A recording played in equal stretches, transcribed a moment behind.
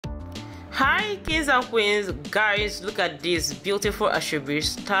Hi kings and queens, guys, look at this beautiful Asoebi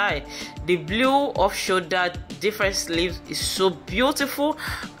style. The blue off shoulder different sleeves is so beautiful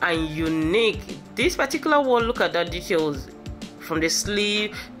and unique. This particular one, look at that details from the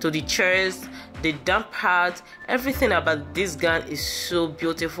sleeve to the chest, the damp part, everything about this gown is so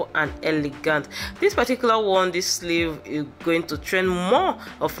beautiful and elegant. This particular one, this sleeve is going to trend more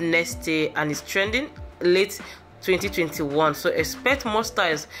of next year and is trending late 2021, so expect more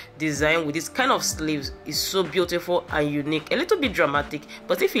styles designed with this kind of sleeves. Is so beautiful and unique, a little bit dramatic,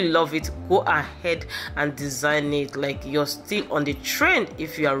 but if you love it, go ahead and design it like you're still on the trend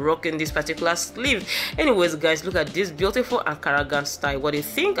if you are rocking this particular sleeve. Anyways guys, look at this beautiful Ankara gown style. What do you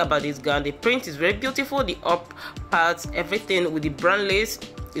think about this gown? The print is very beautiful, the up parts, everything with the brown lace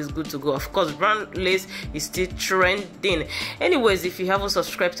is good to go. Of course, brown lace is still trending. Anyways, if you haven't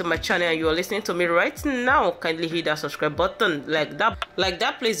subscribed to my channel and you are listening to me right now, kindly hit that subscribe button like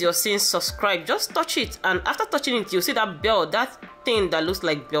that place you're seeing subscribe. Just touch it, and after touching it, you see that bell, that thing that looks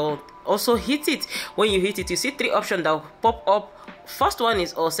like bell. Also hit it. When you hit it, you see 3 options that will pop up. First one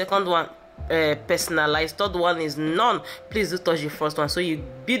is all, second one personalized, third one is none. Please do touch the first one so you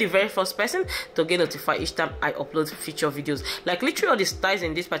be the very first person to get notified each time I upload feature videos. Like literally all the styles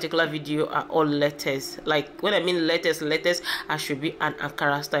in this particular video are all letters. Like when I mean letters Asoebi and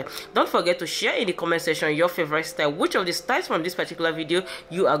Ankara style. Don't forget to share in the comment section your favorite style. Which of the styles from this particular video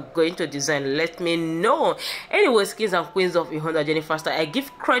you are going to design? Let me know. Anyways, kings and queens of Ihonda Jennifer style, I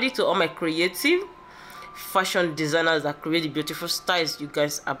give credit to all my creative fashion designers that create the beautiful styles you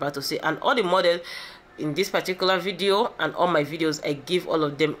guys are about to see, and all the models in this particular video and all my videos. I give all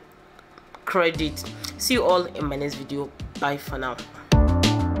of them credit. See you all in my next video. Bye for now.